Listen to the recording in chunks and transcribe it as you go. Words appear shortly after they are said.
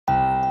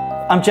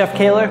I'm Jeff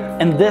Kaylor,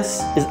 and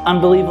this is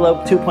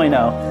Unbelievalope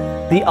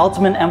 2.0, the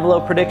ultimate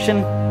envelope prediction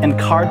and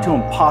card to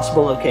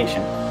impossible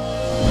location.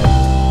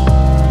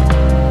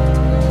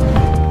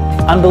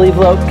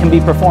 Unbelievalope can be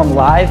performed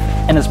live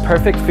and is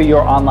perfect for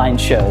your online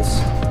shows.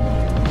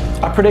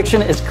 Our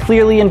prediction is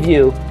clearly in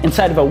view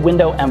inside of a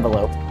window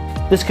envelope.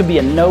 This could be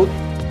a note,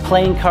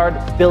 playing card,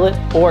 billet,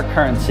 or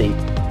currency,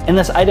 and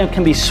this item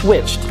can be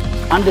switched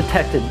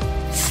undetected,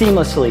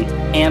 seamlessly,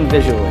 and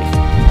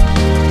visually.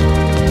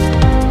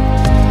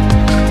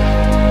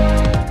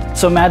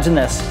 So imagine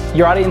this,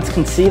 your audience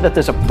can see that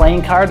there's a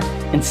playing card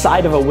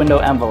inside of a window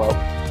envelope.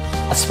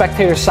 A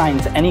spectator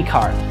signs any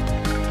card.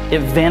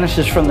 It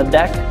vanishes from the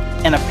deck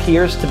and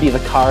appears to be the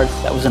card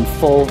that was in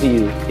full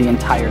view the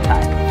entire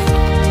time.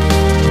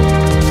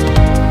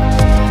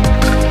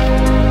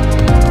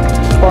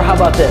 Or how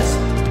about this?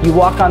 You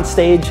walk on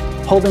stage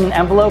holding an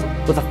envelope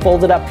with a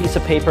folded up piece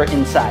of paper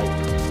inside.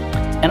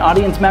 An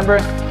audience member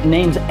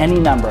names any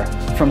number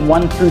from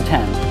 1 through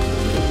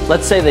 10.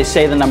 Let's say they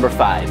say the number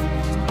 5.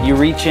 You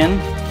reach in,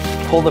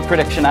 pull the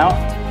prediction out,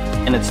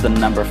 and it's the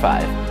number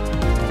 5.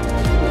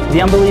 The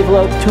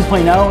Unbelievalope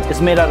 2.0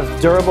 is made out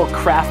of durable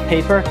craft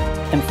paper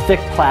and thick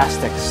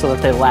plastic so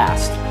that they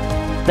last.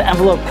 The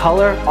envelope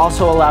color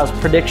also allows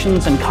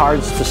predictions and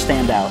cards to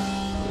stand out.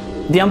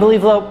 The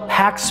Unbelievalope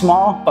packs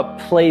small but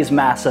plays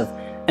massive,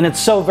 and it's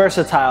so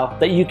versatile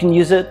that you can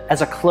use it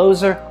as a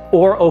closer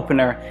or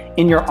opener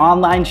in your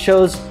online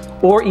shows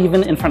or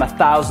even in front of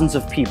thousands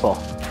of people.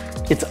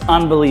 It's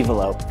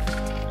Unbelievalope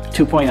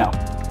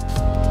 2.0.